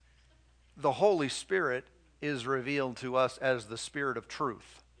the Holy Spirit is revealed to us as the Spirit of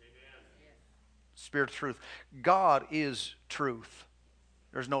truth. Spirit of truth. God is truth.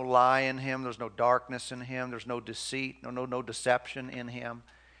 There's no lie in Him. There's no darkness in Him. There's no deceit, no deception in Him.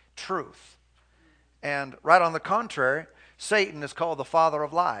 Truth. And right on the contrary, Satan is called the father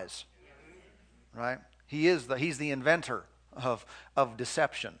of lies. Right? He's the inventor of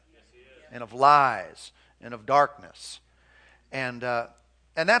deception and of lies and of darkness. And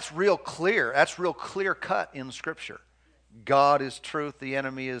that's real clear. That's real clear cut in Scripture. God is truth. The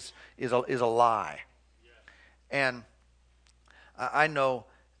enemy is a lie. And I know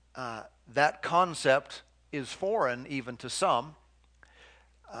that concept is foreign even to some.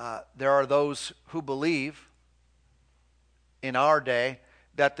 There are those who believe in our day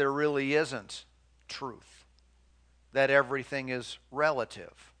that there really isn't truth, that everything is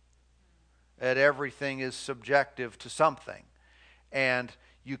relative, that everything is subjective to something, and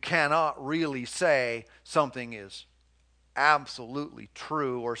you cannot really say something is absolutely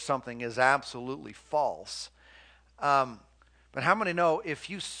true or something is absolutely false. But how many know if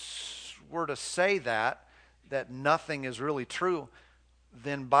you were to say that nothing is really true,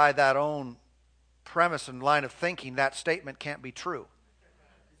 then by that own premise and line of thinking, that statement can't be true.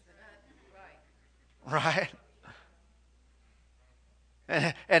 Right?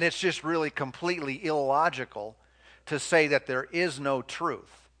 And it's just really completely illogical to say that there is no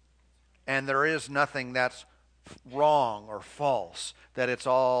truth and there is nothing that's wrong or false, that it's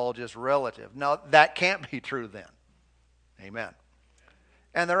all just relative. No, that can't be true then. Amen.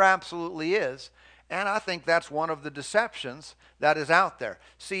 And there absolutely is. And I think that's one of the deceptions that is out there.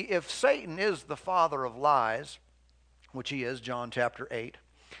 See, if Satan is the father of lies, which he is, John chapter 8,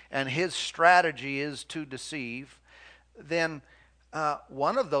 and his strategy is to deceive, then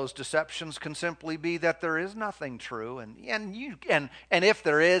one of those deceptions can simply be that there is nothing true. And if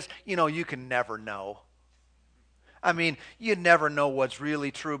there is, you can never know. I mean, you never know what's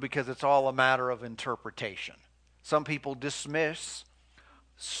really true because it's all a matter of interpretation. Some people dismiss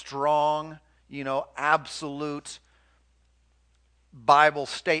strong, absolute Bible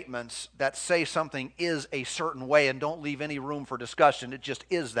statements that say something is a certain way and don't leave any room for discussion. It just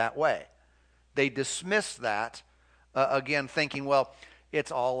is that way. They dismiss that, again, thinking, well,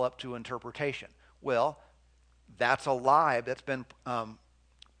 it's all up to interpretation. Well, that's a lie that's been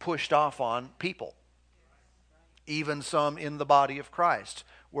pushed off on people. Even some in the body of Christ,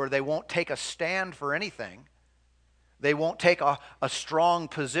 where they won't take a stand for anything. They won't take a strong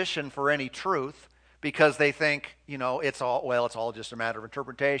position for any truth because they think, it's all just a matter of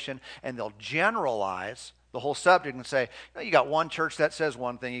interpretation, and they'll generalize the whole subject and say, you got one church that says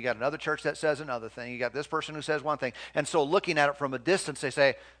one thing, you got another church that says another thing, you got this person who says one thing, and so looking at it from a distance, they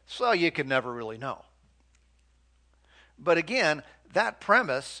say, so you can never really know. But again, that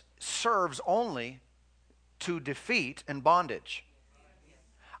premise serves only to defeat and bondage.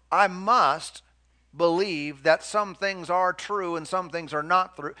 I must believe that some things are true and some things are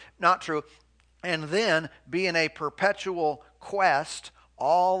not true, and then be in a perpetual quest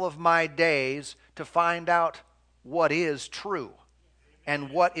all of my days to find out what is true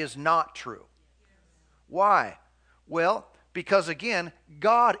and what is not true. Why? Well, because again,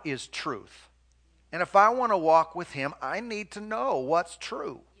 God is truth. And if I want to walk with Him, I need to know what's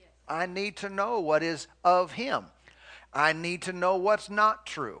true. I need to know what is of Him. I need to know what's not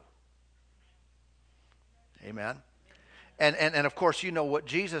true. Amen. And of course, you know what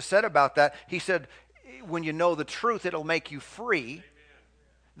Jesus said about that. He said, when you know the truth, it'll make you free. Amen.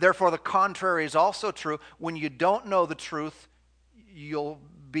 Therefore, the contrary is also true. When you don't know the truth, you'll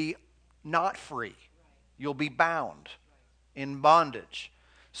be not free. You'll be bound in bondage.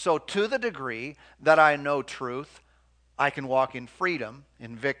 So to the degree that I know truth, I can walk in freedom,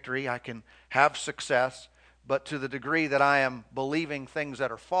 in victory. I can have success. But to the degree that I am believing things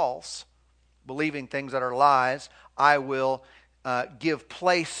that are false, believing things that are lies, I will give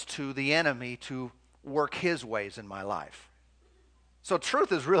place to the enemy to work his ways in my life. So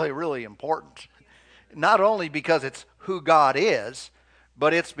truth is really, really important. Not only because it's who God is,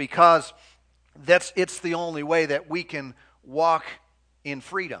 but it's because it's the only way that we can walk in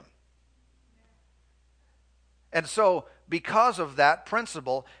freedom. And so because of that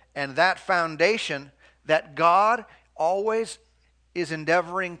principle and that foundation, that God always is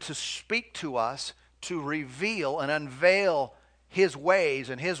endeavoring to speak to us, to reveal and unveil His ways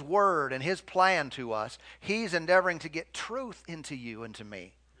and His word and His plan to us. He's endeavoring to get truth into you and to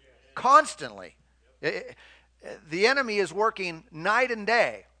me. Constantly. The enemy is working night and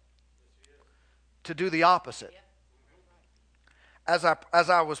day to do the opposite. As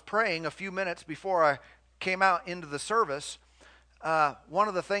I was praying a few minutes before I came out into the service, one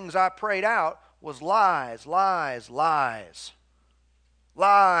of the things I prayed out was lies, lies, lies.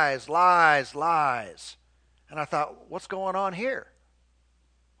 Lies, lies, lies. And I thought, what's going on here?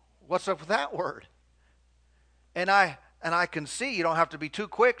 What's up with that word? And I can see, you don't have to be too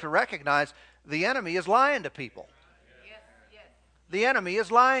quick to recognize the enemy is lying to people. Yes, yes. The enemy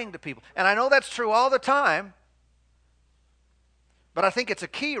is lying to people. And I know that's true all the time, but I think it's a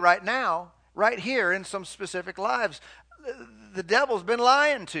key right now, right here in some specific lives. The devil's been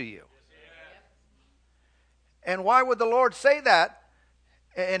lying to you. And why would the Lord say that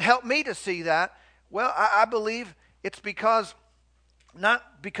and help me to see that? Well, I believe it's because,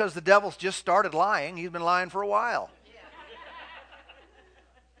 not because the devil's just started lying. He's been lying for a while.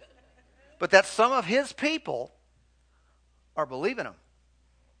 But that some of his people are believing him.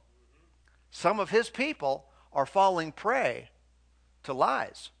 Some of his people are falling prey to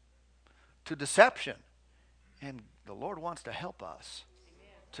lies, to deception. And the Lord wants to help us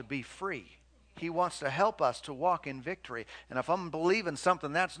to be free. He wants to help us to walk in victory. And if I'm believing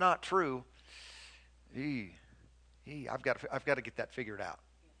something that's not true, I've got to get that figured out.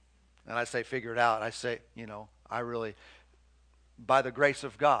 And I say figured out, I say, I really, by the grace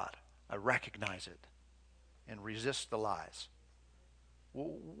of God, I recognize it and resist the lies.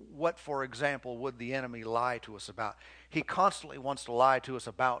 What, for example, would the enemy lie to us about? He constantly wants to lie to us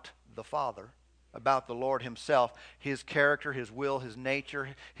about the Father, about the Lord himself, his character, his will, his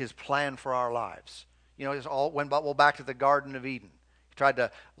nature, his plan for our lives. It's all back to the Garden of Eden. He tried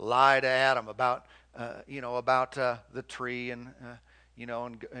to lie to Adam about the tree and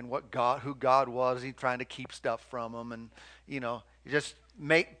who God was. He's trying to keep stuff from him, and just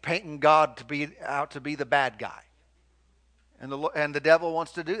painting God to be the bad guy. And the devil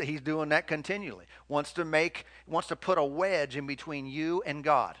wants to do that. He's doing that continually. Wants to put a wedge in between you and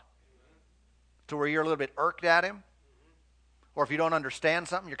God, to where you're a little bit irked at him, or if you don't understand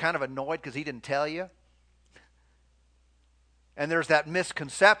something, you're kind of annoyed because he didn't tell you. And there's that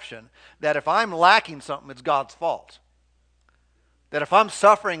misconception that if I'm lacking something, it's God's fault. That if I'm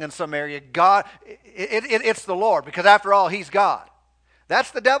suffering in some area, God, it's the Lord, because after all, he's God.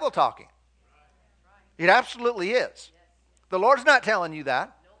 That's the devil talking. It absolutely is. The Lord's not telling you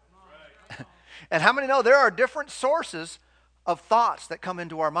that. And how many know there are different sources of thoughts that come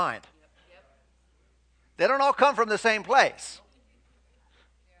into our mind? They don't all come from the same place.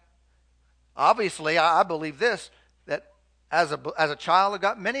 Obviously, I believe this, that as a child of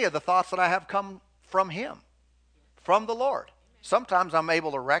God, many of the thoughts that I have come from him, from the Lord. Sometimes I'm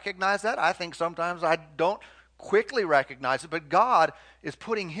able to recognize that. I think sometimes I don't quickly recognize it, but God is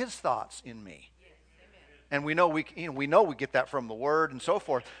putting his thoughts in me. And we know we get that from the Word and so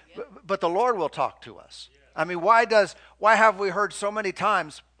forth. But the Lord will talk to us. I mean, why have we heard so many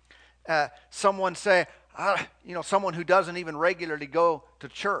times someone say, someone who doesn't even regularly go to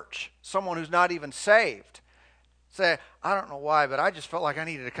church, someone who's not even saved, say, I don't know why, but I just felt like I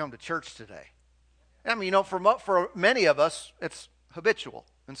needed to come to church today. I mean, for many of us, it's habitual.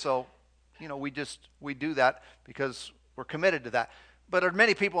 And so, we do that because we're committed to that. But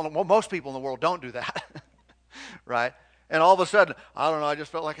many people, most people in the world don't do that. Right? And all of a sudden, I don't know, I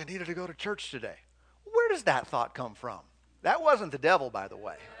just felt like I needed to go to church today. Where does that thought come from? That wasn't the devil, by the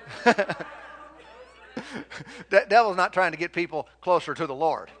way. The devil's not trying to get people closer to the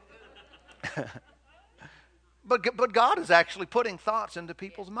Lord. But God is actually putting thoughts into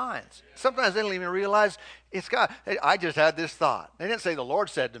people's minds. Sometimes they don't even realize it's God. Hey, I just had this thought. They didn't say the Lord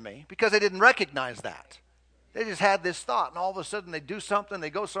said to me, because they didn't recognize that. They just had this thought, and all of a sudden they do something, they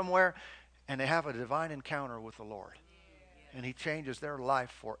go somewhere, and they have a divine encounter with the Lord. And he changes their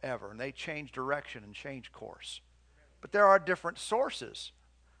life forever, and they change direction and change course. But there are different sources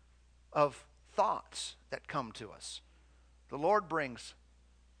of thoughts that come to us. The Lord brings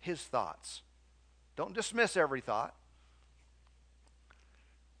his thoughts. Don't dismiss every thought.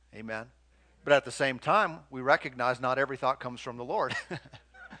 Amen. But at the same time, we recognize not every thought comes from the Lord.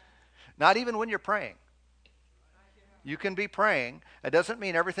 Not even when you're praying. You can be praying. It doesn't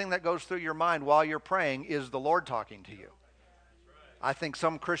mean everything that goes through your mind while you're praying is the Lord talking to you. I think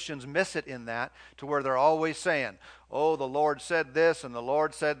some Christians miss it in that, to where they're always saying, oh, the Lord said this and the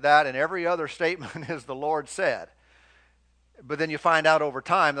Lord said that, and every other statement is the Lord said. But then you find out over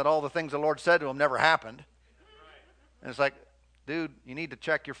time that all the things the Lord said to him never happened. And it's like, dude, you need to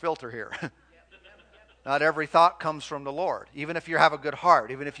check your filter here. Not every thought comes from the Lord. Even if you have a good heart,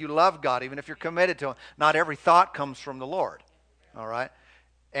 even if you love God, even if you're committed to him, not every thought comes from the Lord. All right?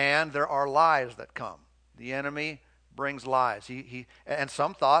 And there are lies that come. The enemy brings lies. And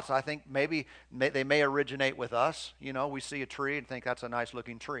some thoughts, I think, they may originate with us. We see a tree and think that's a nice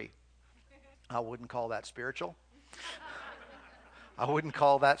looking tree. I wouldn't call that spiritual. I wouldn't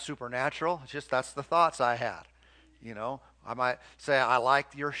call that supernatural. It's just that's the thoughts I had. You know, I might say, I like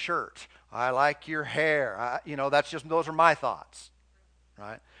your shirt. I like your hair. Those are my thoughts,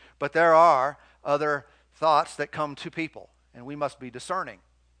 right? But there are other thoughts that come to people, and we must be discerning.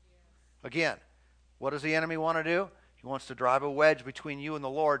 Again, what does the enemy want to do? He wants to drive a wedge between you and the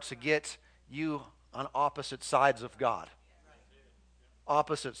Lord to get you on opposite sides of God.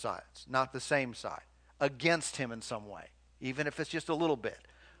 Opposite sides, not the same side. Against him in some way, even if it's just a little bit.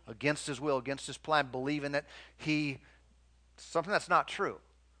 Against his will, against his plan, believing that something that's not true.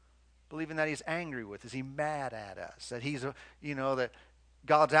 Believing that he's angry with us, he's mad at us, that that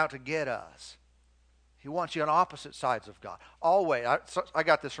God's out to get us. He wants you on opposite sides of God. Always, I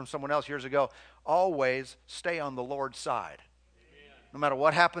got this from someone else years ago, always stay on the Lord's side. Amen. No matter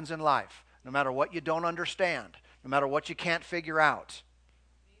what happens in life, no matter what you don't understand, no matter what you can't figure out.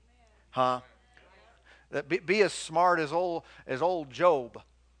 Amen. Huh? Be as smart as old Job.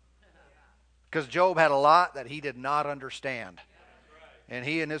 Because Job had a lot that he did not understand. And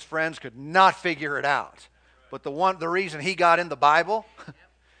he and his friends could not figure it out. But the reason he got in the Bible,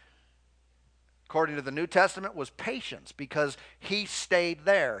 according to the New Testament, was patience, because he stayed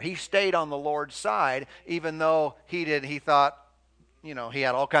there. He stayed on the Lord's side, even though he thought, he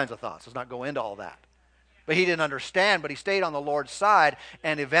had all kinds of thoughts. Let's not go into all that. But he didn't understand, but he stayed on the Lord's side,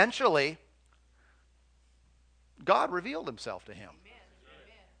 and eventually God revealed himself to him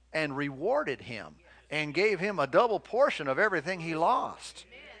and rewarded him and gave him a double portion of everything he lost.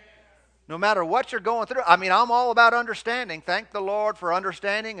 No matter what you're going through. I'm all about understanding. Thank the Lord for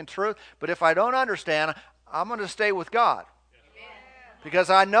understanding and truth. But if I don't understand, I'm going to stay with God. Because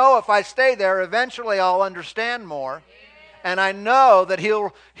I know if I stay there, eventually I'll understand more. And I know that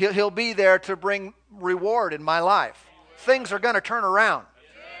He'll be there to bring reward in my life. Things are going to turn around.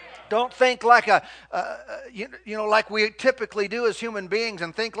 Don't think like like we typically do as human beings,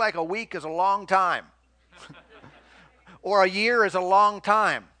 and think like a week is a long time. Or a year is a long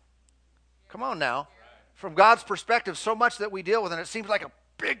time. Come on now. From God's perspective, so much that we deal with, and it seems like a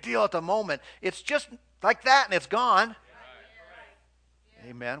big deal at the moment. It's just like that, and it's gone.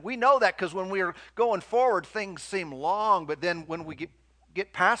 Amen. We know that because when we're going forward, things seem long, but then when we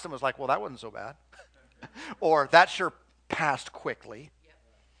get past them, it's like, well, that wasn't so bad. Or that sure passed quickly.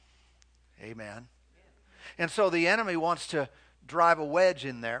 Amen. And so the enemy wants to drive a wedge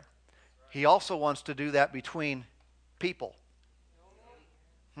in there. He also wants to do that between people.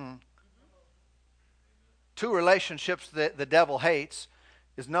 Two relationships that the devil hates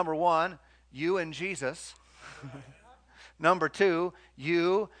is, number one, you and Jesus. Number two,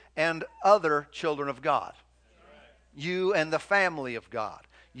 you and other children of God. You and the family of God.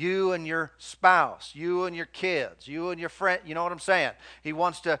 You and your spouse. You and your kids. You and your friend. You know what I'm saying? He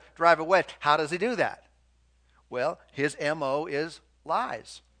wants to drive a wedge. How does he do that? Well, his MO is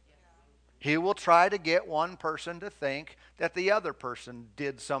lies. He will try to get one person to think that the other person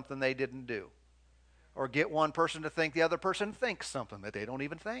did something they didn't do. Or get one person to think the other person thinks something that they don't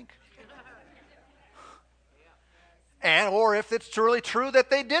even think. Or if it's truly true that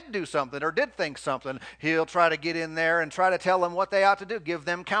they did do something or did think something, he'll try to get in there and try to tell them what they ought to do, give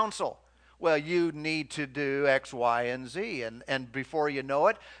them counsel. Well, you need to do X, Y, and Z. And before you know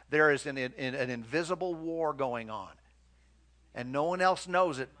it, there is an invisible war going on. And no one else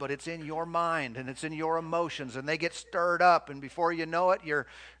knows it, but it's in your mind and it's in your emotions, and they get stirred up, and before you know it, you're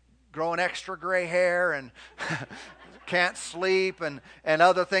growing extra gray hair and can't sleep and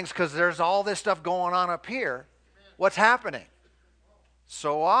other things, because there's all this stuff going on up here. What's happening?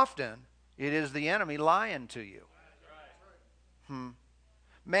 So often, it is the enemy lying to you.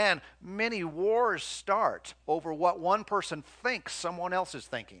 Man, many wars start over what one person thinks someone else is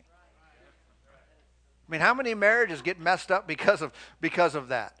thinking. How many marriages get messed up because of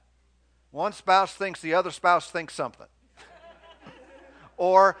that? One spouse thinks the other spouse thinks something.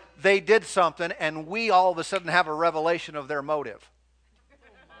 Or they did something and we all of a sudden have a revelation of their motive.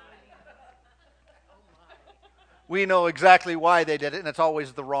 We know exactly why they did it, and it's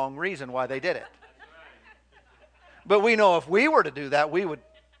always the wrong reason why they did it. But we know if we were to do that,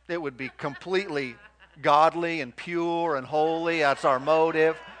 it would be completely godly and pure and holy. That's our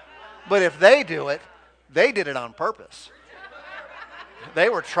motive. But if they do it, they did it on purpose. They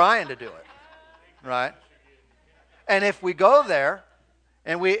were trying to do it, right? And if we go there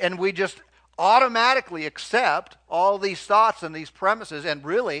and we just automatically accept all these thoughts and these premises, and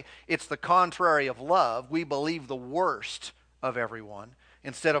really it's the contrary of love. We believe the worst of everyone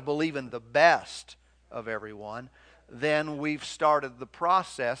instead of believing the best of everyone. Then we've started the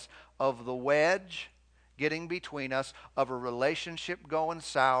process of the wedge getting between us, of a relationship going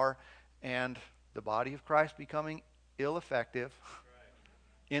sour, and the body of Christ becoming ill-effective,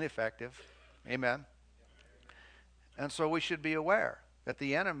 ineffective. Amen. And so we should be aware that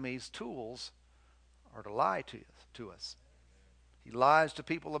the enemy's tools are to lie to us. He lies to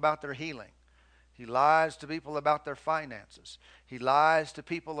people about their healing. He lies to people about their finances. He lies to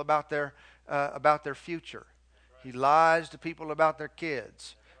people about their future. He lies to people about their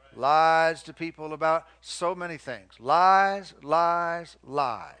kids. Lies to people about so many things. Lies, lies,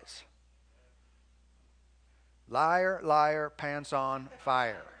 lies. Liar, liar, pants on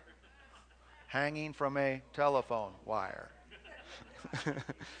fire. Hanging from a telephone wire.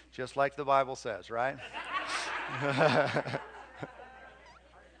 Just like the Bible says, right?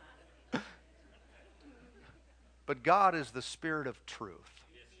 But God is the Spirit of truth.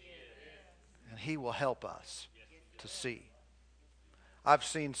 And He will help us to see. I've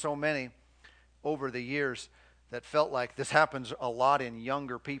seen so many over the years that felt like this happens a lot in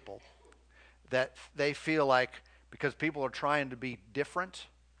younger people. That they feel like because people are trying to be different,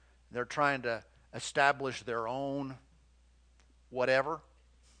 they're trying to establish their own whatever,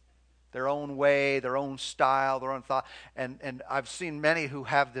 their own way, their own style, their own thought. And I've seen many who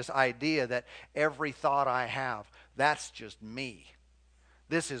have this idea that every thought I have, that's just me.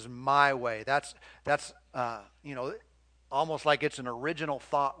 This is my way. That's almost like it's an original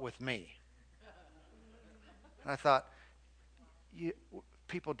thought with me. And I thought,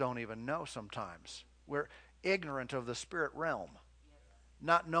 people don't even know sometimes. We're ignorant of the spirit realm.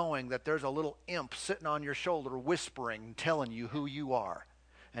 Not knowing that there's a little imp sitting on your shoulder whispering, telling you who you are.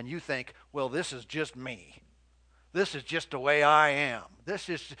 And you think, well, this is just me. This is just the way I am. This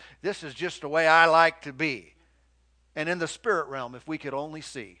is just the way I like to be. And in the spirit realm, if we could only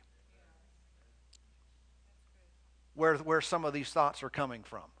see where some of these thoughts are coming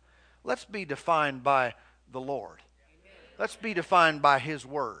from. Let's be defined by the Lord. Let's be defined by His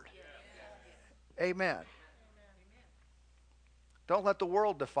Word. Amen. Don't let the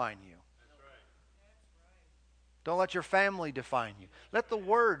world define you. Don't let your family define you. Let the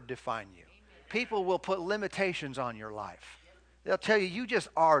Word define you. People will put limitations on your life. They'll tell you, you just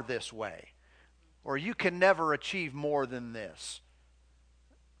are this way. Or you can never achieve more than this.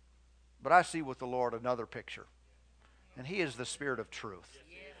 But I see with the Lord another picture. And He is the Spirit of truth.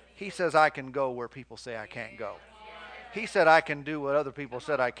 He says I can go where people say I can't go. He said I can do what other people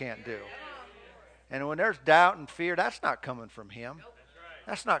said I can't do. And when there's doubt and fear, that's not coming from Him.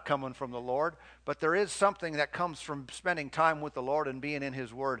 That's not coming from the Lord. But there is something that comes from spending time with the Lord and being in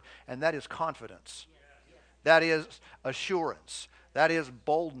His Word, and that is confidence. That is assurance. That is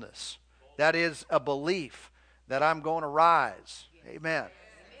boldness. That is a belief that I'm going to rise. Amen.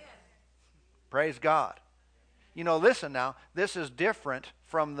 Praise God. You know, listen now, this is different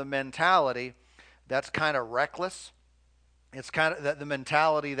from the mentality that's kind of reckless. It's kind of the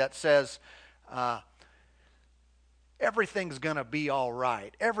mentality that says, everything's going to be all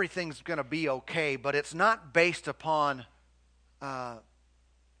right. Everything's going to be okay, but it's not based upon the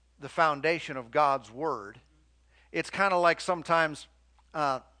foundation of God's Word. It's kind of like sometimes,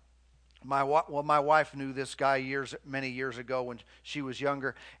 my wife knew this guy many years ago when she was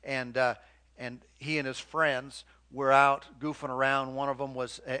younger, and he and his friends were out goofing around. One of them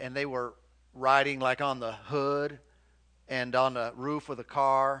and they were riding like on the hood and on the roof of the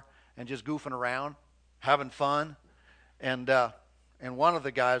car and just goofing around, having fun. And one of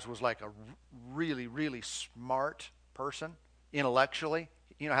the guys was like a really, really smart person intellectually.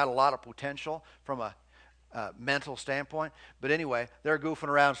 Had a lot of potential from a mental standpoint. But anyway, they're goofing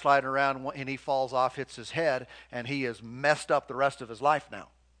around, sliding around, and he falls off, hits his head, and he is messed up the rest of his life now.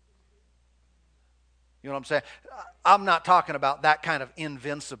 You know what I'm saying? I'm not talking about that kind of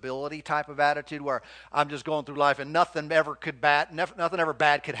invincibility type of attitude where I'm just going through life and nothing ever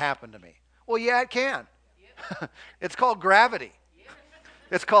bad could happen to me. Well, yeah, it can. It's called gravity.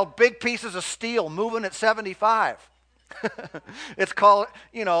 It's called big pieces of steel moving at 75. It's called,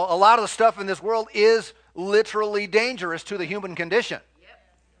 a lot of the stuff in this world is literally dangerous to the human condition.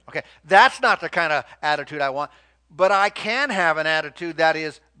 Okay, that's not the kind of attitude I want. But I can have an attitude that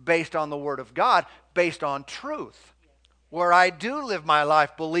is based on the Word of God, based on truth, where I do live my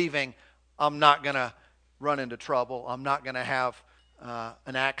life believing I'm not going to run into trouble. I'm not going to have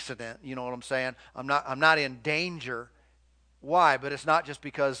an accident. You know what I'm saying? I'm not in danger. Why? But it's not just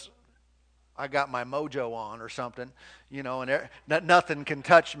because I got my mojo on or something, and nothing can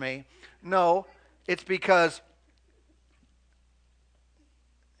touch me. No, it's because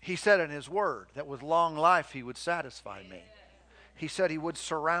He said in His Word that with long life He would satisfy me. He said He would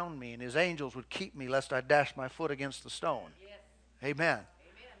surround me and His angels would keep me lest I dash my foot against the stone. Amen.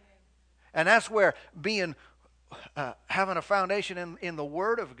 And that's where having a foundation in the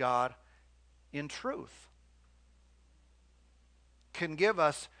Word of God, in truth. can give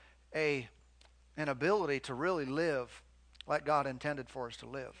us an ability to really live like God intended for us to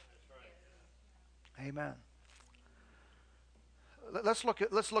live. Amen. Let's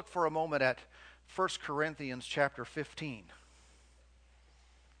look for a moment at 1 Corinthians chapter 15.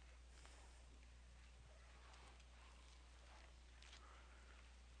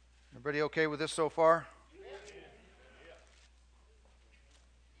 Everybody okay with this so far?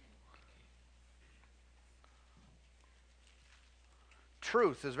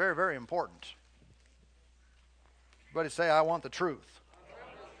 Truth is very, very important. Everybody say, I want the truth.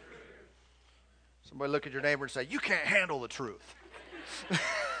 Somebody look at your neighbor and say, you can't handle the truth.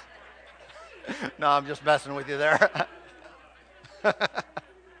 No, I'm just messing with you there.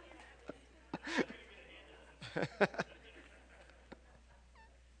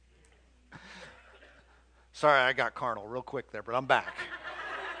 Sorry, I got carnal real quick there, but I'm back.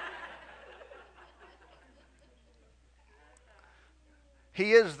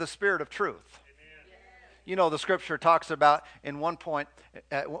 He is the Spirit of truth. You know, the Scripture talks about, in one part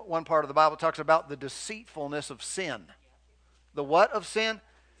of the Bible talks about the deceitfulness of sin. The what of sin?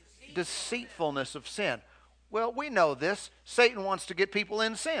 Deceitfulness of sin. Well, we know this. Satan wants to get people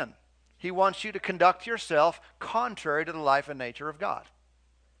in sin. He wants you to conduct yourself contrary to the life and nature of God.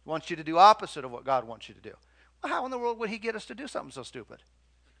 He wants you to do opposite of what God wants you to do. Well, how in the world would he get us to do something so stupid?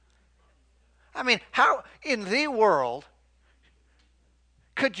 I mean, how in the world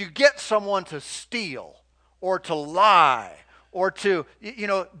could you get someone to steal or to lie or to,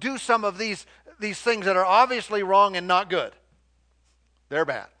 do some of these things that are obviously wrong and not good? They're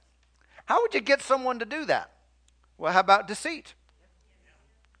bad. How would you get someone to do that? Well, how about deceit?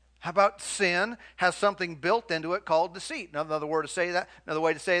 How about sin has something built into it called deceit? Another way to say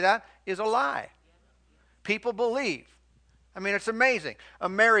that is a lie. People believe. I mean, it's amazing. A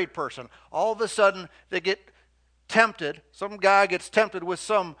married person, all of a sudden they get tempted. Some guy gets tempted with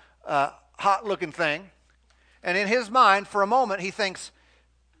some hot-looking thing. And in his mind, for a moment, he thinks,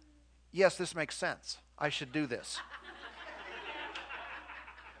 yes, this makes sense. I should do this.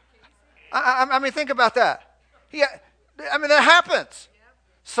 I mean, think about that. That happens.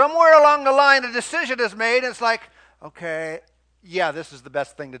 Somewhere along the line, a decision is made, and it's like, okay, yeah, this is the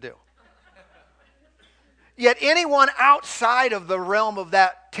best thing to do. Yet anyone outside of the realm of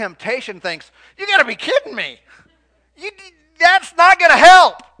that temptation thinks, you got to be kidding me. That's not going to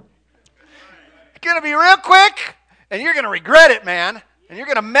help. It's going to be real quick, and you're going to regret it, man. And you're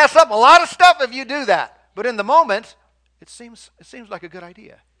going to mess up a lot of stuff if you do that. But in the moment, it seems like a good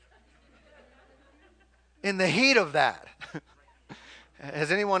idea. In the heat of that,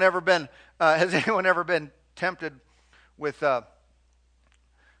 has anyone ever been tempted with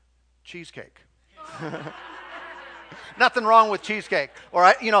cheesecake? Nothing wrong with cheesecake,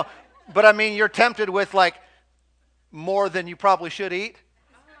 but I mean, you're tempted with like more than you probably should eat.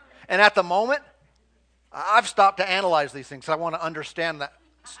 And at the moment, I've stopped to analyze these things. I want to understand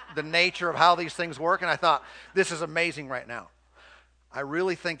the nature of how these things work. And I thought, this is amazing right now. I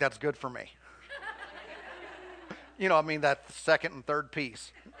really think that's good for me. That second and third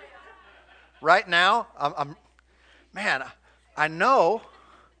piece. Right now, I know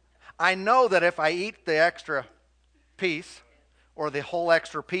that if I eat the extra piece or the whole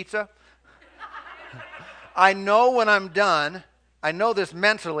extra pizza, I know when I'm done, I know this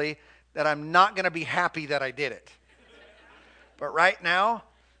mentally, that I'm not going to be happy that I did it. But right now,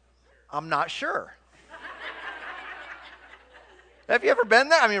 I'm not sure. Have you ever been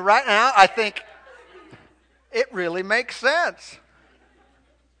there? I mean, right now, I think it really makes sense.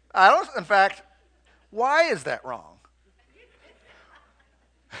 In fact, why is that wrong?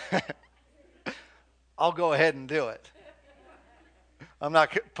 I'll go ahead and do it. I'm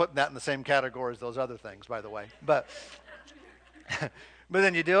not putting that in the same category as those other things, by the way. But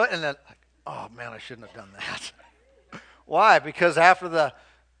then you do it, and then, oh man, I shouldn't have done that. Why? Because after the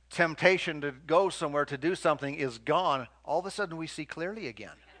temptation to go somewhere to do something is gone, all of a sudden we see clearly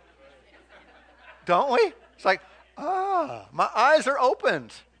again. Don't we? It's like, my eyes are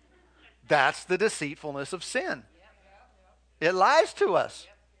opened. That's the deceitfulness of sin. It lies to us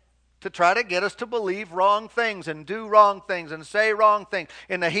to try to get us to believe wrong things and do wrong things and say wrong things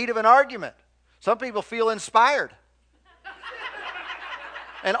in the heat of an argument. Some people feel inspired.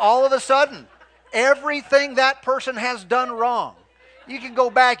 And all of a sudden, everything that person has done wrong, you can go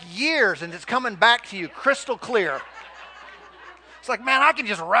back years and it's coming back to you crystal clear. It's like, man, I can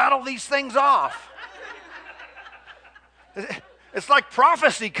just rattle these things off. It's like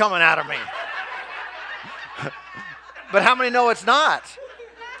prophecy coming out of me. But how many know it's not?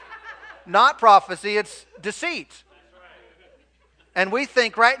 Not prophecy, it's deceit. And we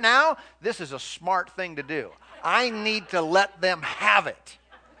think right now, this is a smart thing to do. I need to let them have it.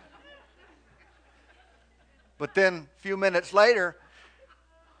 But then a few minutes later,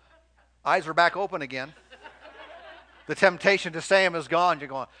 eyes are back open again. The temptation to say them is gone. You're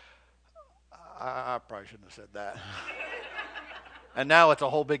going, I probably shouldn't have said that. And now it's a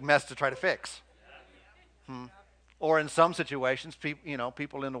whole big mess to try to fix. Or in some situations,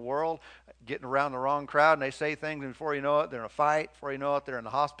 people in the world getting around the wrong crowd, and they say things, and before you know it, they're in a fight. Before you know it, they're in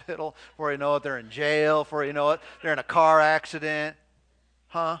the hospital. Before you know it, they're in jail. Before you know it, they're in a car accident.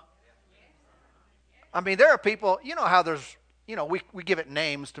 I mean, there are people, you know how there's, we give it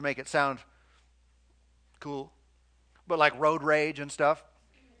names to make it sound cool. But like road rage and stuff.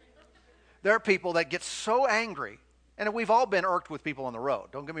 There are people that get so angry, and we've all been irked with people on the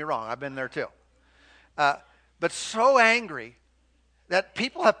road. Don't get me wrong, I've been there too. But so angry that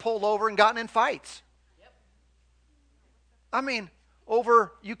people have pulled over and gotten in fights. I mean,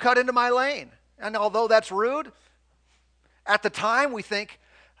 over, you cut into my lane. And although that's rude, at the time we think,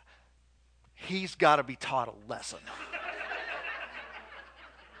 he's got to be taught a lesson.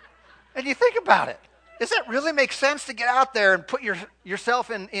 And you think about it. Does that really make sense to get out there and put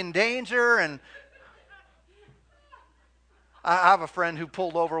yourself in danger? And I have a friend who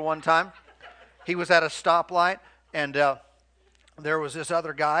pulled over one time. He was at a stoplight, and there was this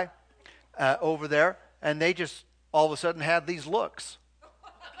other guy over there, and they just all of a sudden had these looks.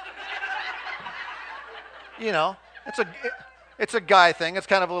 It's a guy thing. It's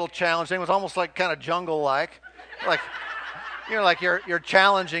kind of a little challenging. It was almost like kind of jungle-like, like you're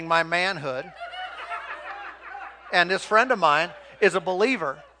challenging my manhood. And this friend of mine is a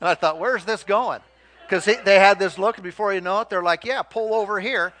believer, and I thought, where's this going? Because they had this look, and before you know it, they're like, yeah, pull over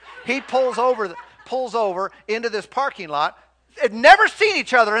here. He pulls over into this parking lot. They'd never seen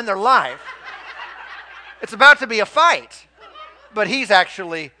each other in their life. It's about to be a fight. But he's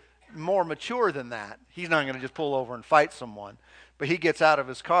actually more mature than that. He's not going to just pull over and fight someone. But he gets out of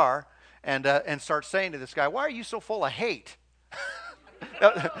his car and starts saying to this guy, why are you so full of hate?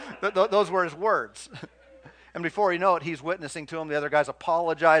 Those were his words. And before you know it, he's witnessing to him. The other guy's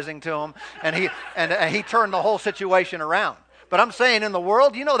apologizing to him. And he turned the whole situation around. But I'm saying in the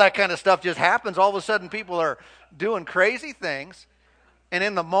world, that kind of stuff just happens. All of a sudden, people are doing crazy things. And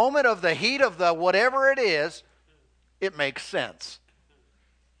in the moment of the heat of the whatever it is, it makes sense.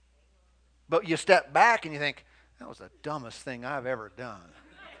 But you step back and you think, that was the dumbest thing I've ever done.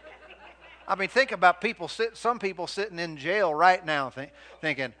 I mean, think about some people sitting in jail right now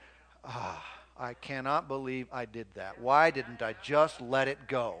thinking, I cannot believe I did that. Why didn't I just let it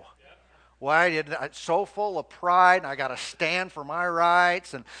go? Why didn't I? So full of pride, and I got to stand for my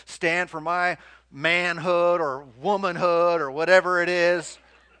rights and stand for my manhood or womanhood or whatever it is.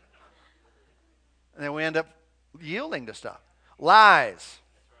 And then we end up yielding to stuff. Lies.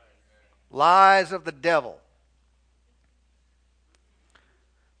 Lies of the devil.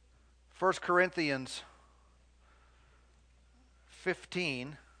 1 Corinthians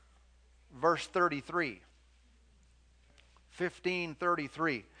 15, verse 33.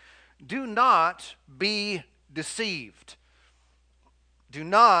 15:33. Do not be deceived. Do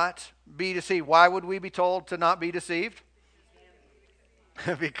not be deceived. Why would we be told to not be deceived?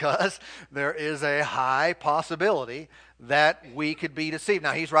 Because there is a high possibility that we could be deceived.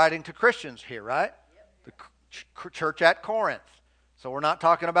 Now, he's writing to Christians here, right? The church at Corinth. So we're not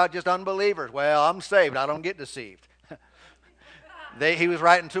talking about just unbelievers. Well, I'm saved. I don't get deceived. He was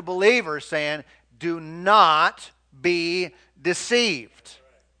writing to believers saying, do not be deceived.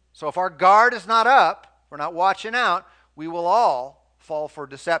 So if our guard is not up, we're not watching out, we will all fall for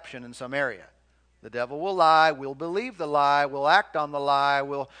deception in some area. The devil will lie, we'll believe the lie, we'll act on the lie,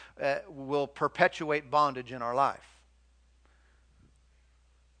 we'll perpetuate bondage in our life.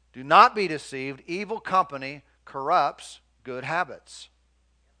 Do not be deceived. Evil company corrupts good habits.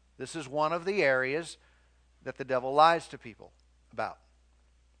 This is one of the areas that the devil lies to people about.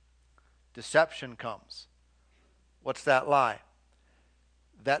 Deception comes. What's that lie?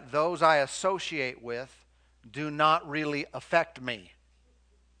 That those I associate with do not really affect me.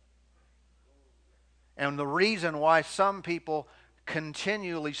 And the reason why some people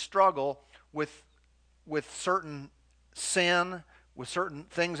continually struggle with certain sin, with certain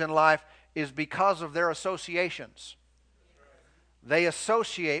things in life, is because of their associations. They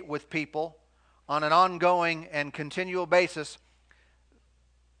associate with people on an ongoing and continual basis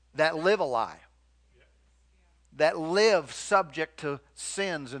that live a lie, that live subject to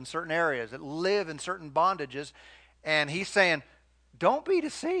sins in certain areas, that live in certain bondages. And he's saying, don't be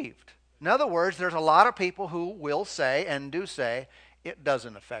deceived. In other words, there's a lot of people who will say and do say, it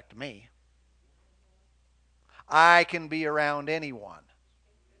doesn't affect me. I can be around anyone.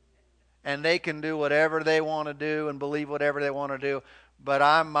 and they can do whatever they want to do and believe whatever they want to do. But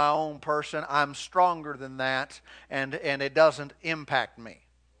I'm my own person. I'm stronger than that, and it doesn't impact me.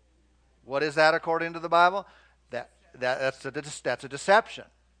 What is that according to the Bible? That's a deception.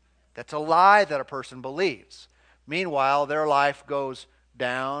 That's a lie that a person believes. Meanwhile, their life goes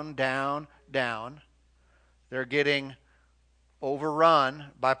down, down, down. They're getting overrun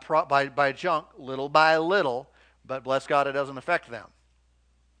by junk little by little, but bless God, it doesn't affect them.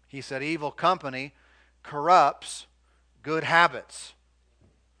 He said evil company corrupts good habits.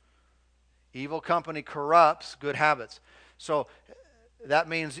 Evil company corrupts good habits. So that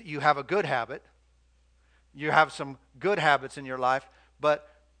means you have a good habit. You have some good habits in your life, but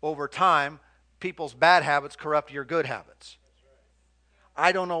over time, people's bad habits corrupt your good habits.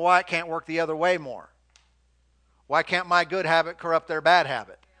 I don't know why it can't work the other way more. Why can't my good habit corrupt their bad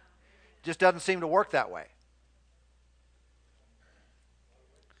habit? It just doesn't seem to work that way.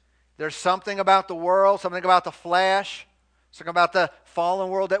 There's something about the world, something about the flesh, something about the fallen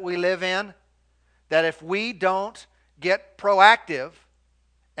world that we live in, that if we don't get proactive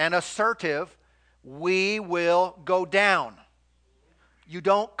and assertive, we will go down. You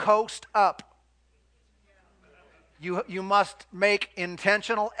don't coast up. You must make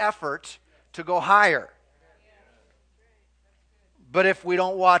intentional effort to go higher. But if we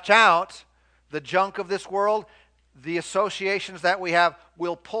don't watch out, the junk of this world, the associations that we have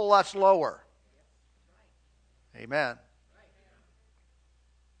will pull us lower. Amen.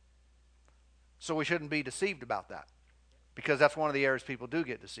 So we shouldn't be deceived about that, because that's one of the areas people do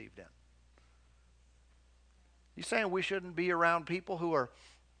get deceived in. You saying we shouldn't be around people who are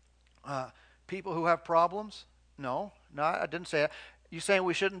people who have problems? No, I didn't say that. You saying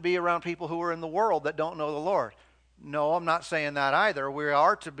we shouldn't be around people who are in the world that don't know the Lord? No, I'm not saying that either. We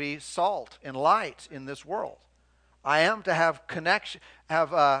are to be salt and light in this world. I am to have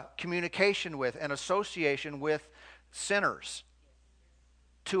communication with and association with sinners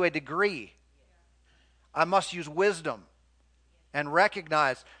to a degree. I must use wisdom and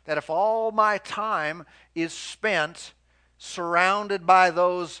recognize that if all my time is spent surrounded by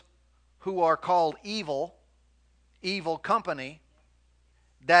those who are called evil company,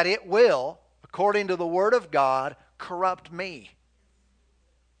 that it will, according to the Word of God, corrupt me.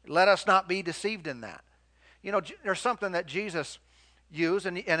 Let us not be deceived in that. You know, there's something that Jesus used,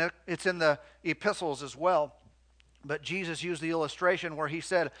 and it's in the epistles as well, but Jesus used the illustration where he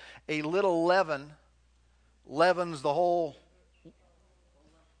said a little leaven leavens the whole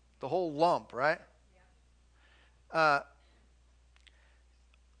lump, right?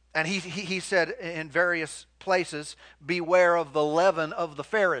 And he said in various places, beware of the leaven of the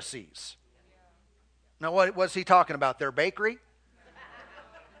Pharisees. Now, what was he talking about? Their bakery?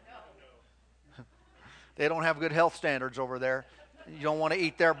 They don't have good health standards over there. You don't want to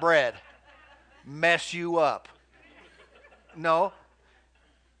eat their bread. Mess you up. No.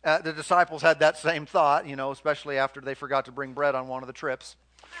 The disciples had that same thought, especially after they forgot to bring bread on one of the trips.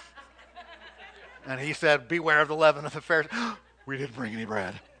 And he said, beware of the leaven of the Pharisees. We didn't bring any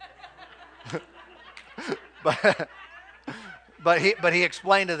bread. but he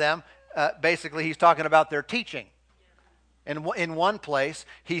explained to them, basically he's talking about their teaching. And in one place,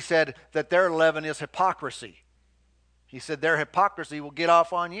 he said that their leaven is hypocrisy. He said their hypocrisy will get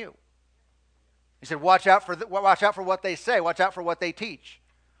off on you. He said, watch out for what they say. Watch out for what they teach.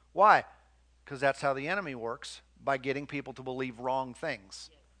 Why? Because that's how the enemy works, by getting people to believe wrong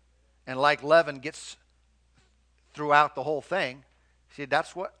things. And like leaven gets throughout the whole thing, see,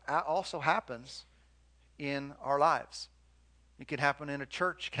 that's what also happens in our lives. It can happen in a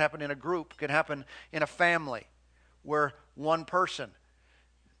church, it can happen in a group, it can happen in a family, where one person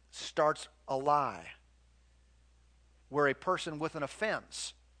starts a lie, where a person with an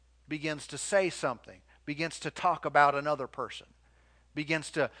offense begins to say something, begins to talk about another person,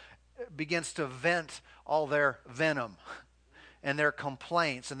 begins to vent all their venom and their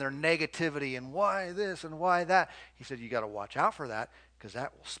complaints and their negativity and why this and why that. He said, you got to watch out for that, because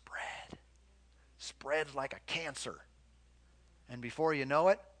that will spread. Spreads like a cancer. And before you know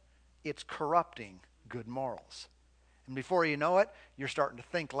it, it's corrupting good morals. And before you know it, you're starting to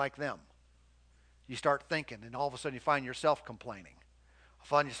think like them. You start thinking, and all of a sudden you find yourself complaining.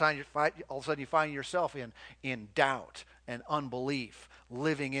 All of a sudden you find yourself in doubt and unbelief,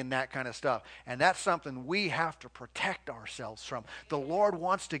 living in that kind of stuff. And that's something we have to protect ourselves from. The Lord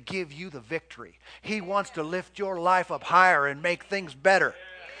wants to give you the victory. He wants to lift your life up higher and make things better.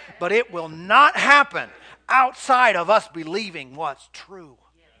 But it will not happen outside of us believing what's true.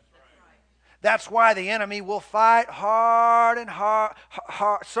 That's why the enemy will fight hard and hard,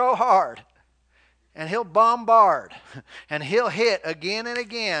 so hard And he'll bombard. And he'll hit again and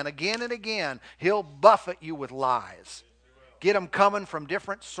again, again and again. He'll buffet you with lies. Get them coming from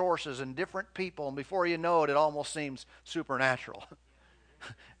different sources and different people. And before you know it, it almost seems supernatural.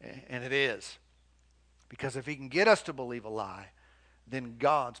 And it is. Because if he can get us to believe a lie, then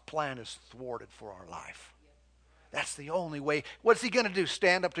God's plan is thwarted for our life. That's the only way. What's he going to do?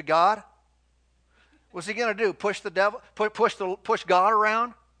 Stand up to God? What's he going to do? Push the devil? Push God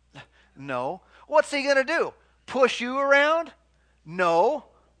around? No. What's he going to do? Push you around? No.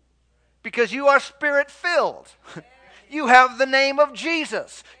 Because you are Spirit-filled. You have the name of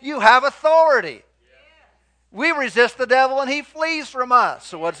Jesus. You have authority. We resist the devil and he flees from us.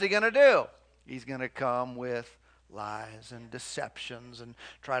 So what's he going to do? He's going to come with lies and deceptions and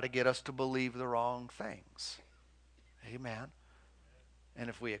try to get us to believe the wrong things. Amen. And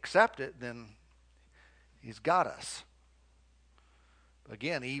if we accept it, then he's got us.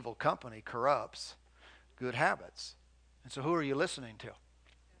 Again, evil company corrupts good habits. And so who are you listening to?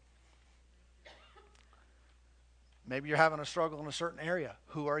 Maybe you're having a struggle in a certain area.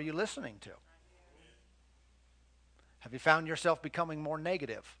 Who are you listening to? Have you found yourself becoming more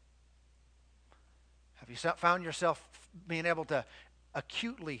negative? Have you found yourself being able to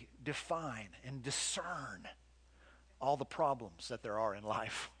acutely define and discern all the problems that there are in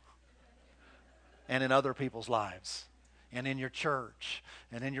life and in other people's lives and in your church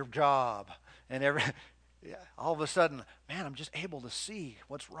and in your job and all of a sudden, man, I'm just able to see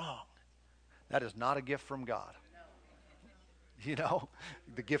what's wrong. That is not a gift from God. You know,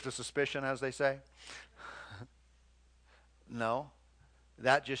 the gift of suspicion, as they say. No,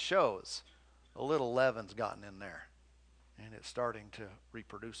 that just shows a little leaven's gotten in there and it's starting to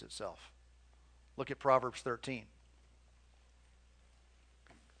reproduce itself. Look at Proverbs 13.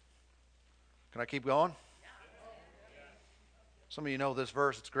 Can I keep going? Some of you know this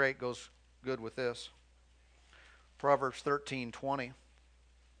verse. It's great. Goes good with this. Proverbs 13:20.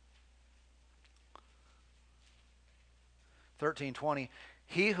 13:20.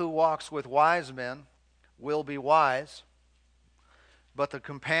 He who walks with wise men will be wise, but the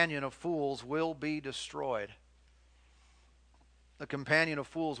companion of fools will be destroyed. The companion of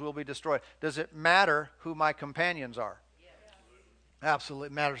fools will be destroyed. Does it matter who my companions are? Yes. Absolutely.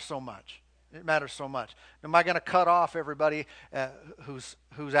 It matters so much. It matters so much. Am I going to cut off everybody who's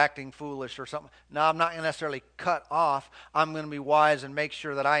acting foolish or something? No, I'm not going to necessarily cut off. I'm going to be wise and make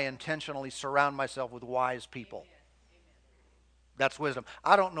sure that I intentionally surround myself with wise people. That's wisdom.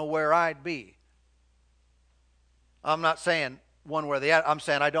 I don't know where I'd be. I'm not saying one way or the other. I'm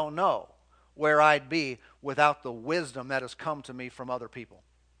saying I don't know where I'd be without the wisdom that has come to me from other people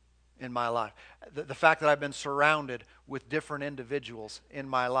in my life. The fact that I've been surrounded with different individuals in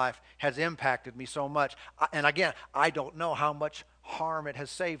my life has impacted me so much. And again, I don't know how much harm it has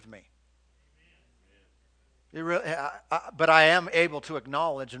saved me. It really, but I am able to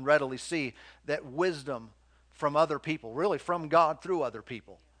acknowledge and readily see that wisdom from other people, really from God through other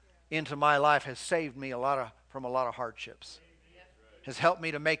people, into my life has saved me from a lot of hardships. Has helped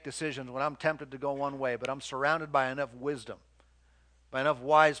me to make decisions when I'm tempted to go one way, but I'm surrounded by enough wisdom, by enough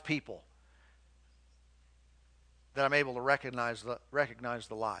wise people, that I'm able to recognize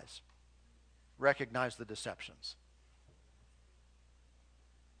the lies, recognize the deceptions.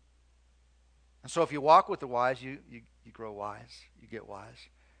 And so if you walk with the wise, you grow wise, you get wise.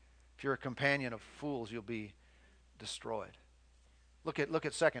 If you're a companion of fools, you'll be destroyed. Look at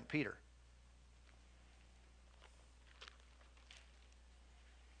 2 Peter.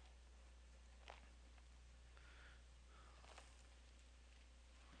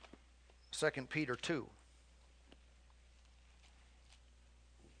 Second Peter 2.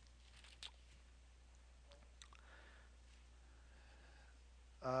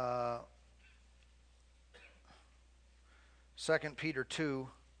 Second Peter 2.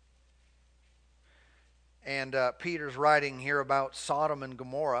 And Peter's writing here about Sodom and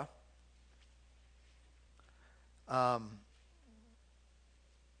Gomorrah.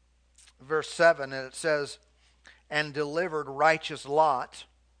 Verse 7, and it says, and delivered righteous Lot.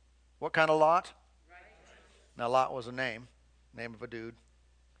 What kind of Lot? Now Lot was a name of a dude.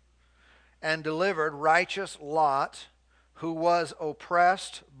 And delivered righteous Lot, who was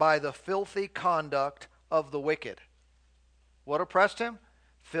oppressed by the filthy conduct of the wicked. What oppressed him?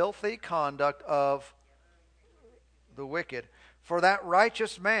 Filthy conduct of the wicked. For that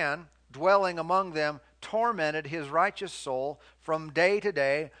righteous man dwelling among them tormented his righteous soul from day to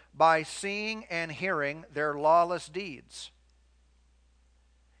day by seeing and hearing their lawless deeds.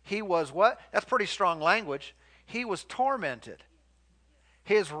 He was what? That's pretty strong language. He was tormented.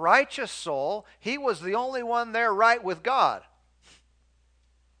 His righteous soul, he was the only one there right with God.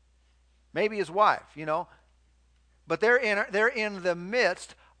 maybe his wife, But they're in the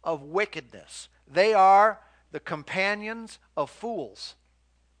midst of wickedness. They are the companions of fools.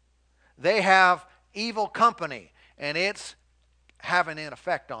 They have evil company, and it's having an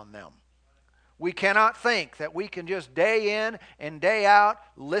effect on them. We cannot think that we can just day in and day out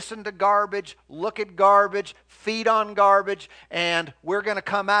listen to garbage, look at garbage, feed on garbage, and we're going to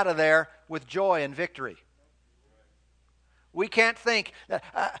come out of there with joy and victory. We can't think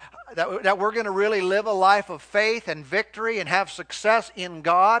that we're going to really live a life of faith and victory and have success in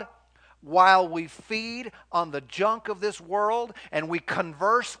God while we feed on the junk of this world and we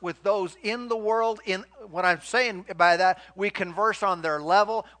converse with those in the world. What I'm saying by that, we converse on their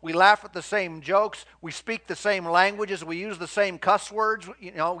level. We laugh at the same jokes. We speak the same languages. We use the same cuss words.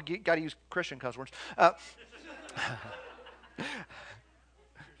 You got to use Christian cuss words.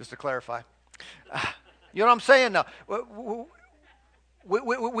 Just to clarify. You know what I'm saying now?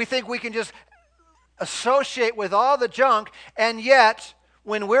 We think we can just associate with all the junk, and yet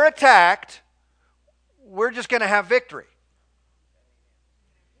when we're attacked, we're just going to have victory.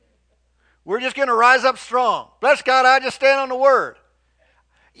 We're just going to rise up strong. Bless God, I just stand on the Word.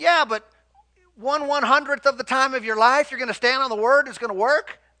 Yeah, but 1/100th of the time of your life, you're going to stand on the Word, it's going to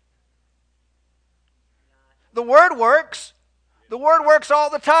work? The Word works. The Word works all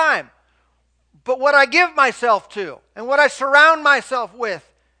the time. But what I give myself to and what I surround myself with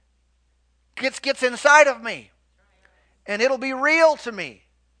gets inside of me. And it'll be real to me.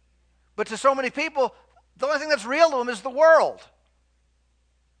 But to so many people, the only thing that's real to them is the world.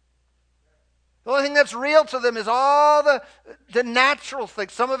 The only thing that's real to them is all the natural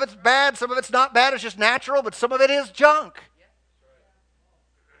things. Some of it's bad, some of it's not bad, it's just natural, but some of it is junk.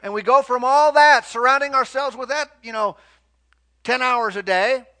 And we go from all that, surrounding ourselves with that, 10 hours a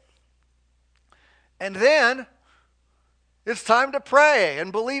day. And then it's time to pray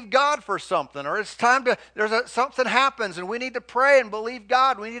and believe God for something. Or it's time to, something happens and we need to pray and believe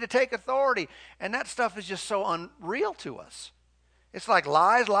God. We need to take authority. And that stuff is just so unreal to us. It's like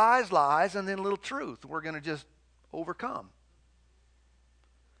lies, lies, lies, and then a little truth. We're going to just overcome.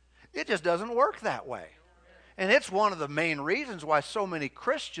 It just doesn't work that way. And it's one of the main reasons why so many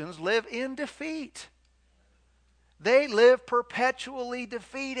Christians live in defeat. They live perpetually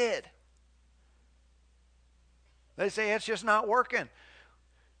defeated. They say it's just not working.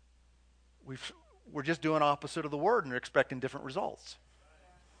 We're just doing opposite of the Word and they're expecting different results.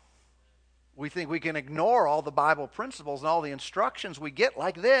 We think we can ignore all the Bible principles and all the instructions we get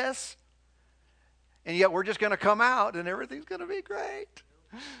like this, and yet we're just going to come out and everything's going to be great.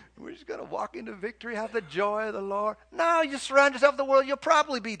 We're just going to walk into victory, have the joy of the Lord. No, you surround yourself with the world, you'll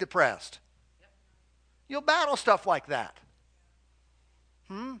probably be depressed. You'll battle stuff like that.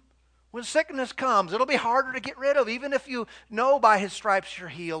 When sickness comes, it'll be harder to get rid of, even if you know by His stripes you're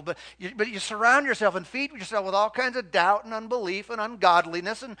healed. But you surround yourself and feed yourself with all kinds of doubt and unbelief and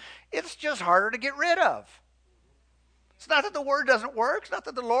ungodliness, and it's just harder to get rid of. It's not that the Word doesn't work. It's not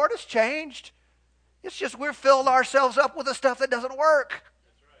that the Lord has changed. It's just we've filled ourselves up with the stuff that doesn't work.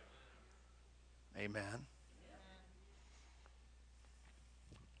 That's right. Amen.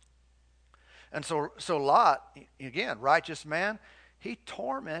 And so Lot, again, righteous man, he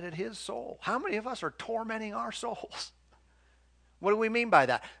tormented his soul. How many of us are tormenting our souls? What do we mean by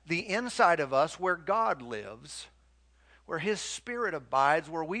that? The inside of us where God lives, where His Spirit abides,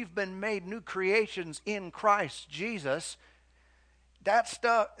 where we've been made new creations in Christ Jesus, that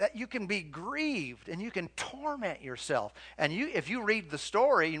stuff, that you can be grieved and you can torment yourself. And if you read the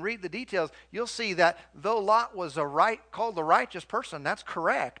story and read the details, you'll see that though Lot was called the righteous person, that's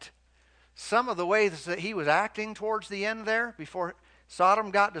correct. Some of the ways that he was acting towards the end there, before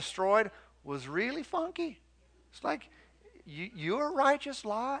Sodom got destroyed, was really funky. It's like, you're a righteous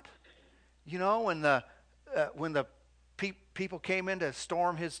Lot. When the people came in to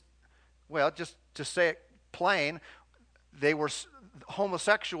storm his, just to say it plain,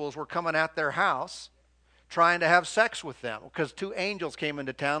 homosexuals were coming at their house trying to have sex with them because 2 angels came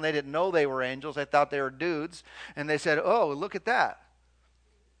into town. They didn't know they were angels. They thought they were dudes. And they said, oh, look at that.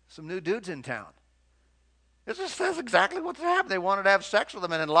 Some new dudes in town. That's exactly what's happened. They wanted to have sex with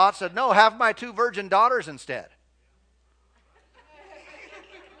them. And then Lot said, no, have my 2 virgin daughters instead.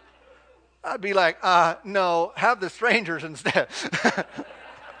 I'd be like, no, have the strangers instead.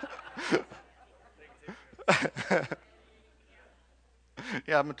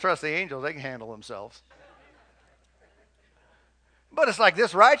 Yeah, I'm going to trust the angels. They can handle themselves. But it's like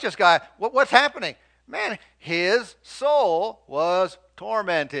this righteous guy, what's happening? Man, his soul was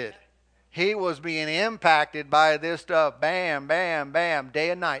tormented. He was being impacted by this stuff. Bam, bam, bam, day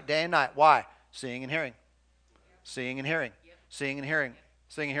and night, day and night. Why? Seeing and hearing. Seeing and hearing. Seeing and hearing.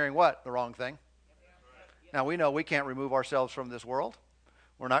 Seeing and hearing what? The wrong thing. Now, we know we can't remove ourselves from this world.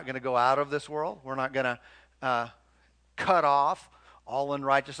 We're not going to go out of this world. We're not going to cut off all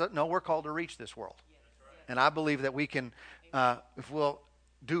unrighteousness. No, we're called to reach this world. And I believe that we can, if we'll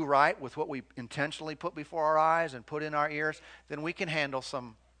do right with what we intentionally put before our eyes and put in our ears, then we can handle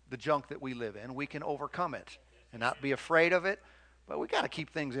the junk that we live in. We can overcome it and not be afraid of it. But we got to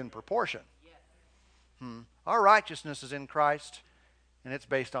keep things in proportion. Our righteousness is in Christ, and it's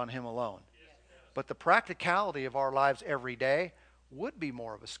based on Him alone. But the practicality of our lives every day would be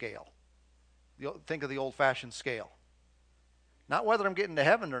more of a scale. Think of the old-fashioned scale. Not whether I'm getting to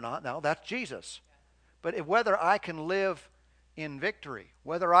heaven or not. No, that's Jesus. But whether I can live in victory,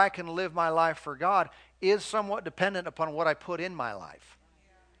 whether I can live my life for God, is somewhat dependent upon what I put in my life.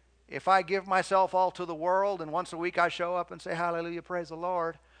 If I give myself all to the world and once a week I show up and say, hallelujah, praise the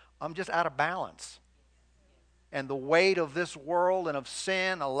Lord, I'm just out of balance. And the weight of this world and of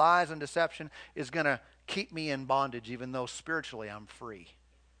sin, of lies and deception is going to keep me in bondage, even though spiritually I'm free.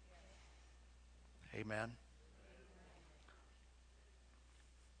 Amen.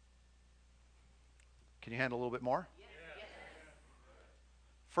 Can you handle a little bit more?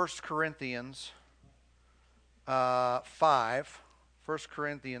 1 Corinthians 5. 1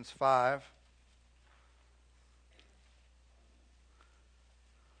 Corinthians 5.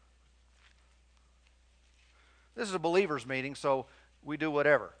 This is a believer's meeting, so we do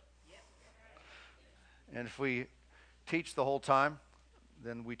whatever. And if we teach the whole time,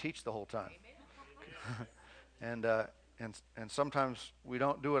 then we teach the whole time. and sometimes we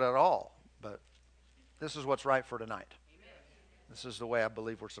don't do it at all, but this is what's right for tonight. This is the way I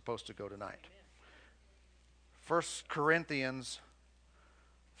believe we're supposed to go tonight. 1 Corinthians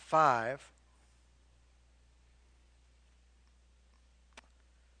 5.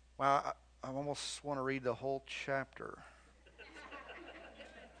 Well, I almost want to read the whole chapter.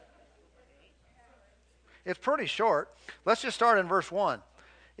 It's pretty short. Let's just start in verse 1.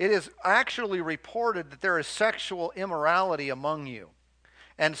 It is actually reported that there is sexual immorality among you,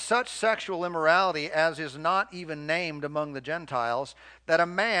 and such sexual immorality as is not even named among the Gentiles, that a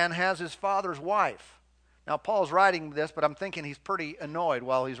man has his father's wife. Now, Paul's writing this, but I'm thinking he's pretty annoyed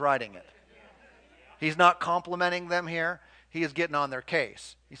while he's writing it. He's not complimenting them here. He is getting on their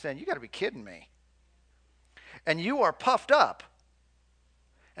case. He's saying, you got to be kidding me. And you are puffed up,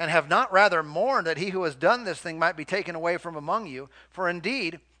 and have not rather mourned that he who has done this thing might be taken away from among you. For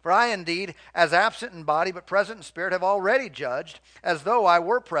I indeed, as absent in body but present in spirit, have already judged, as though I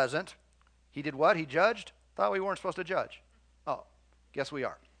were present. He did what? He judged? Thought we weren't supposed to judge. Oh, guess we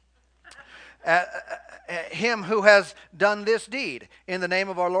are. Him who has done this deed in the name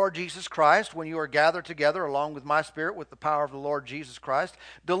of our Lord Jesus Christ, when you are gathered together along with my spirit with the power of the Lord Jesus Christ,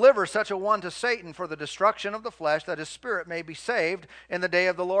 deliver such a one to Satan for the destruction of the flesh, that his spirit may be saved in the day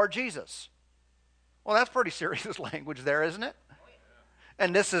of the Lord Jesus. Well, that's pretty serious language there, isn't it?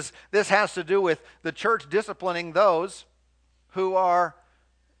 And this has to do with the church disciplining those who are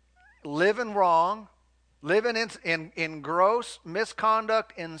living wrong, living in gross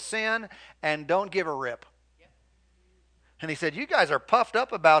misconduct, in sin, and don't give a rip. And he said, you guys are puffed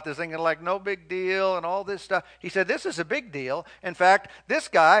up about this thing and like no big deal and all this stuff. He said, this is a big deal. In fact, this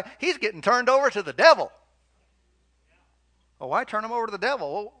guy, he's getting turned over to the devil. Well, why turn him over to the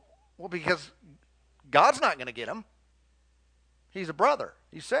devil? Well, because God's not going to get him. He's a brother.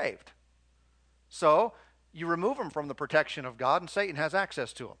 He's saved. So you remove him from the protection of God, and Satan has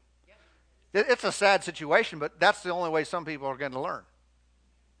access to him. It's a sad situation, but that's the only way some people are going to learn.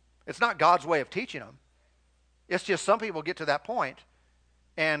 It's not God's way of teaching them. It's just some people get to that point,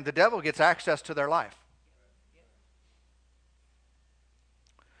 and the devil gets access to their life.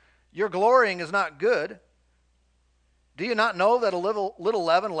 Your glorying is not good. Do you not know that a little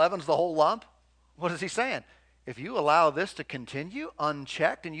leaven leavens the whole lump? What is he saying? If you allow this to continue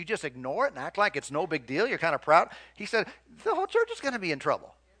unchecked and you just ignore it and act like it's no big deal, you're kind of proud. He said, the whole church is going to be in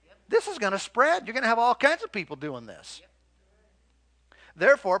trouble. This is going to spread. You're going to have all kinds of people doing this.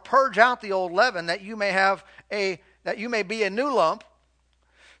 Therefore, purge out the old leaven, that you may be a new lump,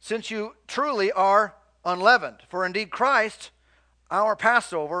 since you truly are unleavened. For indeed Christ, our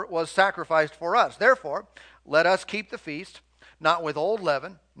Passover, was sacrificed for us. Therefore, let us keep the feast, not with old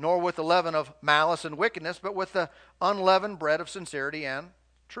leaven, nor with the leaven of malice and wickedness, but with the unleavened bread of sincerity and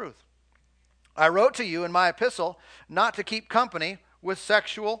truth. I wrote to you in my epistle not to keep company with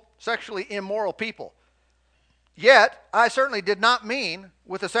sexually immoral people. Yet, I certainly did not mean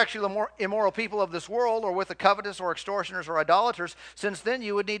with the sexually immoral people of this world, or with the covetous or extortioners or idolaters, since then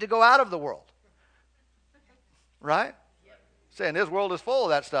you would need to go out of the world. Right? Saying this world is full of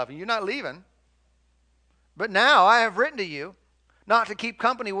that stuff, and you're not leaving. But now I have written to you, not to keep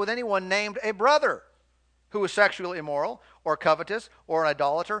company with anyone named a brother who is sexually immoral, or covetous, or an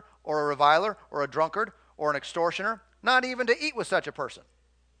idolater, or a reviler, or a drunkard, or an extortioner, not even to eat with such a person.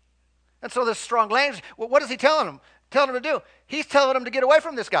 And so this strong language, well, what is he telling them? Telling them to do? He's telling them to get away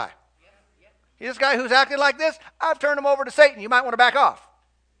from this guy. This guy who's acting like this, I've turned him over to Satan. You might want to back off.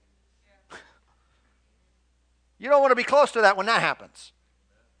 You don't want to be close to that when that happens.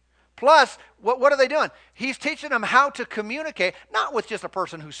 Plus, what are they doing? He's teaching them how to communicate, not with just a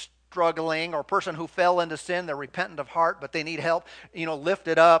person who's struggling or a person who fell into sin. They're repentant of heart, but they need help, lift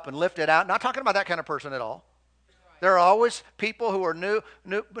it up and lift it out. Not talking about that kind of person at all. There are always people who are new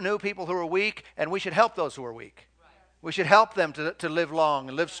people who are weak, and we should help those who are weak. We should help them to live long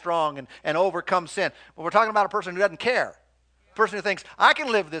and live strong and overcome sin. But we're talking about a person who doesn't care. A person who thinks, I can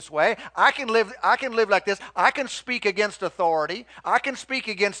live this way. I can live like this. I can speak against authority. I can speak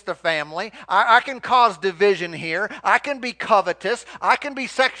against the family. I can cause division here. I can be covetous. I can be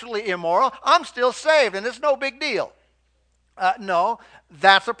sexually immoral. I'm still saved, and it's no big deal. No,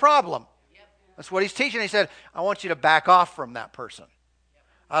 that's a problem. That's what he's teaching. He said, I want you to back off from that person.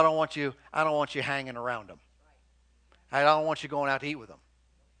 I don't want you hanging around them. I don't want you going out to eat with them.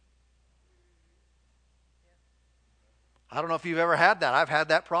 I don't know if you've ever had that. I've had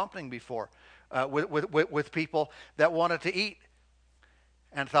that prompting before with people that wanted to eat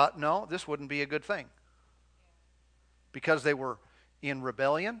and thought, no, this wouldn't be a good thing. Because they were in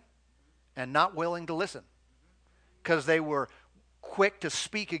rebellion and not willing to listen. Because they were quick to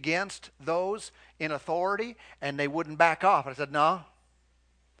speak against those in authority and they wouldn't back off. I said, no.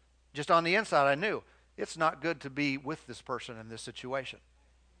 Just on the inside, I knew it's not good to be with this person in this situation.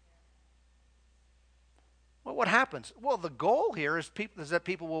 Well, what happens? Well, the goal here is that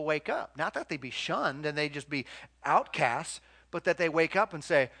people will wake up. Not that they be shunned and they just be outcasts, but that they wake up and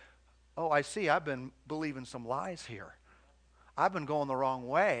say, oh, I see, I've been believing some lies here. I've been going the wrong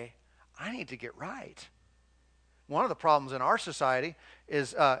way. I need to get right. One of the problems in our society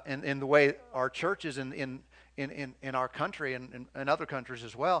is, in the way our church is in our country and in other countries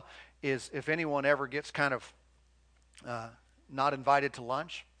as well, is if anyone ever gets kind of not invited to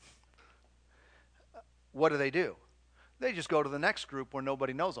lunch, what do? They just go to the next group where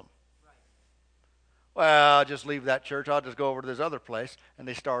nobody knows them. Right. Well, I'll just leave that church. I'll just go over to this other place, and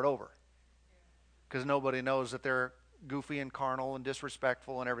they start over. Because nobody knows that they're goofy and carnal and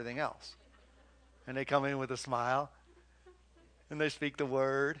disrespectful and everything else. And they come in with a smile, and they speak the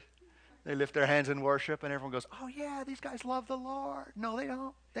word. They lift their hands in worship, and everyone goes, oh, yeah, these guys love the Lord. No, they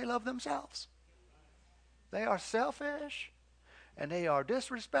don't. They love themselves. They are selfish, and they are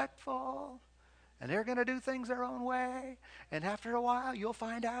disrespectful. And they're going to do things their own way. And after a while, you'll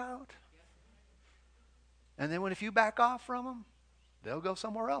find out. And then if you back off from them, they'll go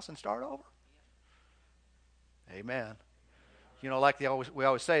somewhere else and start over. Amen. Like we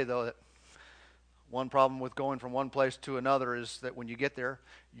always say, though, that one problem with going from one place to another is that when you get there,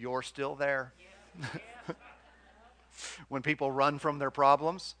 you're still there. When people run from their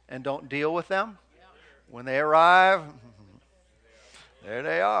problems and don't deal with them, when they arrive, there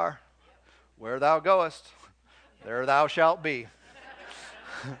they are. Where thou goest, there thou shalt be.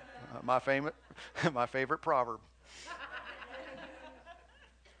 My favorite proverb.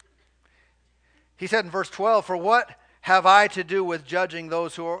 He said in verse 12, for what have I to do with judging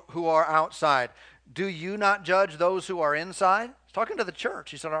those who are outside? Do you not judge those who are inside? He's talking to the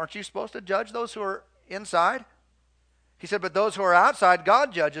church. He said, aren't you supposed to judge those who are inside? He said, but those who are outside,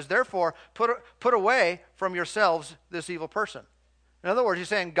 God judges. Therefore, put away from yourselves this evil person. In other words, he's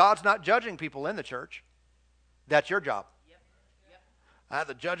saying God's not judging people in the church. That's your job. Yep.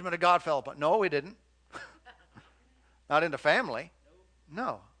 The judgment of God fell upon. No, he didn't. Not in the family.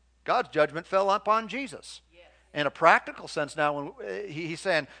 No. God's judgment fell upon Jesus. Yes. In a practical sense now, when he's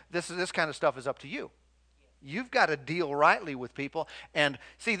saying this kind of stuff is up to you. Yes. You've got to deal rightly with people. And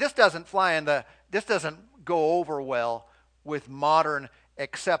see, this doesn't go over well with modern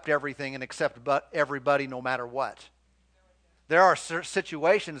accept everything and accept everybody no matter what. There are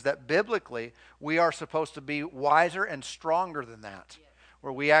situations that biblically we are supposed to be wiser and stronger than that. Yes.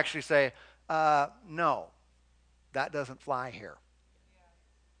 Where we actually say, no, that doesn't fly here.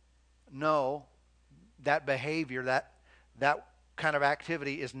 Yeah. No, that behavior, that kind of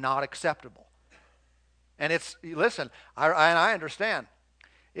activity is not acceptable. And listen, I understand.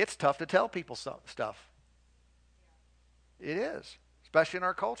 It's tough to tell people stuff. It is. Especially in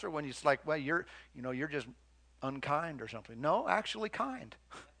our culture when it's like, well, you're just unkind or something. No, actually kind.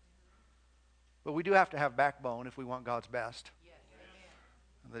 But we do have to have backbone if we want God's best.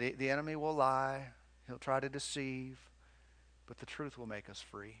 Yes. The enemy will lie. He'll try to deceive. But the truth will make us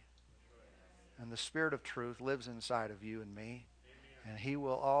free. And the Spirit of truth lives inside of you and me. And He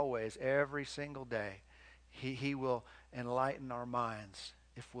will always, every single day, He will enlighten our minds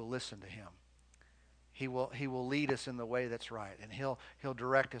if we'll listen to Him. He will lead us in the way that's right, and He'll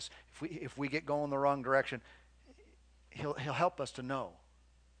direct us. If we get going the wrong direction, He'll help us to know.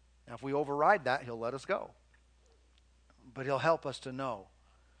 Now, if we override that, He'll let us go. But He'll help us to know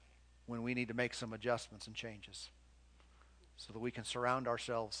when we need to make some adjustments and changes so that we can surround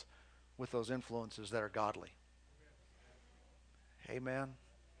ourselves with those influences that are godly. Amen.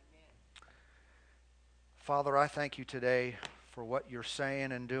 Father, I thank You today for what You're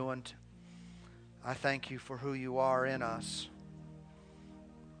saying and doing. I thank You for who You are in us.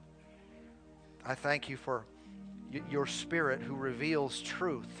 I thank You for Your Spirit who reveals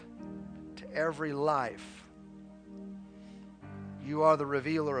truth to every life. You are the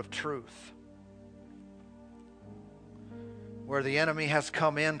revealer of truth. Where the enemy has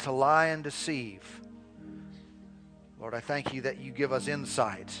come in to lie and deceive, Lord, I thank You that You give us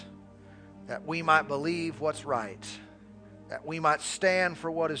insight, that we might believe what's right, that we might stand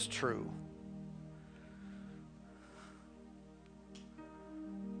for what is true.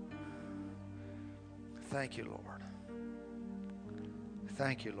 Thank You, Lord.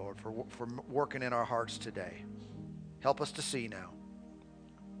 Thank You, Lord, for working in our hearts today. Help us to see now.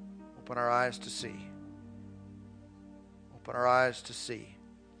 Open our eyes to see. Open our eyes to see.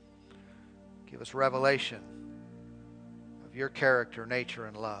 Give us revelation of Your character, nature,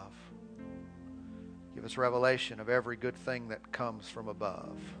 and love. Give us revelation of every good thing that comes from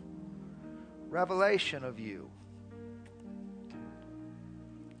above. Revelation of You.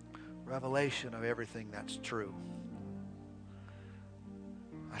 Revelation of everything that's true.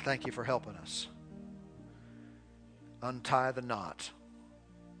 I thank You for helping us untie the knot.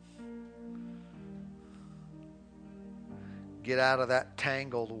 Get out of that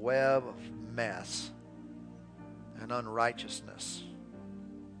tangled web of mess and unrighteousness.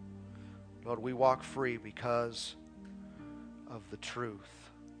 Lord, we walk free because of the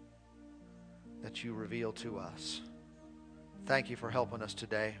truth that You reveal to us. Thank You for helping us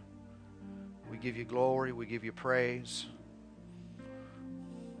today. We give You glory. We give You praise.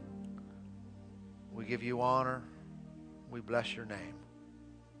 We give You honor. We bless Your name.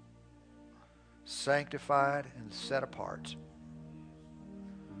 Sanctified and set apart,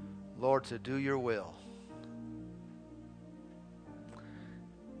 Lord, to do Your will.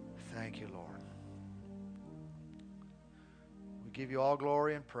 Thank You, Lord. We give You all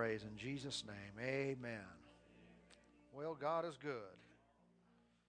glory and praise in Jesus' name. Amen. Well, God is good.